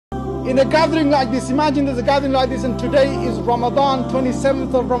In a gathering like this, imagine there's a gathering like this and today is Ramadan,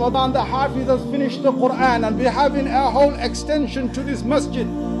 27th of Ramadan, the Hafiz has finished the Quran and we're having a whole extension to this masjid.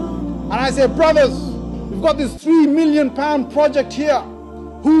 And I say, brothers, we've got this £3 million project here.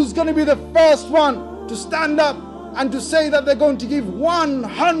 Who's going to be the first one to stand up and to say that they're going to give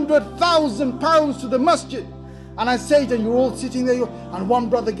 £100,000 to the masjid? And I say it and you're all sitting there and one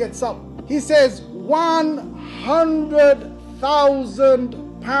brother gets up. He says,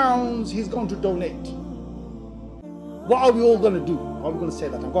 £100,000 he's going to donate. What are we all going to do? How are we going to say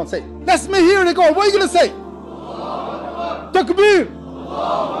that? I'm going to say, let's me hear it go. What are you going to say? Takbir!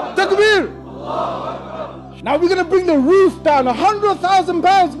 Takbir! Now we're going to bring the roof down.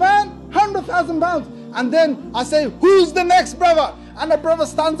 £100,000, man. £100,000. And then I say, who's the next brother? And the brother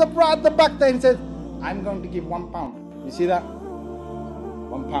stands up right at the back there and says, I'm going to give £1. You see that?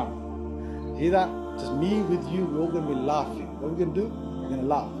 £1. See that? Just me with you, we're all going to be laughing. What are we going to do? We're going to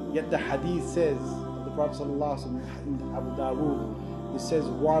laugh. Yet the hadith says, the Prophet ﷺ in Abu Dawood, it says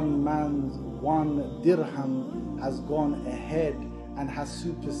one man's 1 dirham has gone ahead and has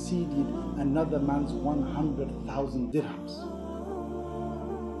superseded another man's 100,000 dirhams.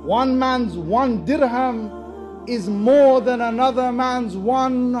 One man's 1 dirham is more than another man's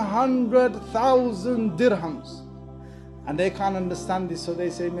 100,000 dirhams. And they can't understand this, so they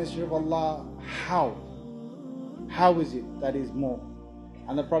say, Messenger of Allah, how? How is it that is more?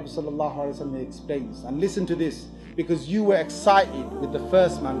 And the Prophet ﷺ explains, and listen to this, because you were excited with the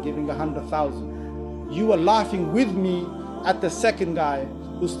first man giving 100,000. You were laughing with me at the second guy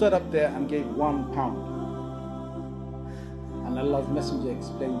who stood up there and gave £1. And Allah's Messenger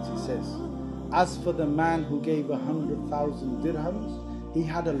explains, he says, as for the man who gave 100,000 dirhams, he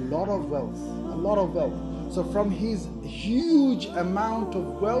had a lot of wealth, a lot of wealth. So from his huge amount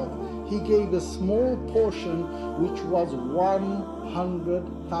of wealth, he gave a small portion, which was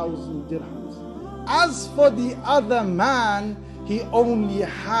 100,000 dirhams. As for the other man, he only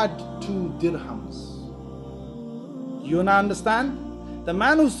had 2 dirhams. You now understand? The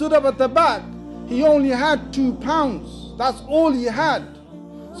man who stood up at the back, he only had £2. That's all he had.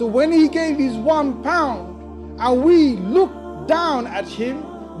 So when he gave his £1 and we looked down at him,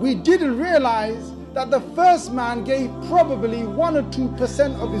 we didn't realize that the first man gave probably 1 or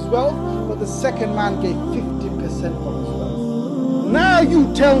 2% of his wealth, but the second man gave 50% of his wealth. Now you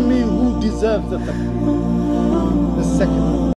tell me who deserves the takbir. The second.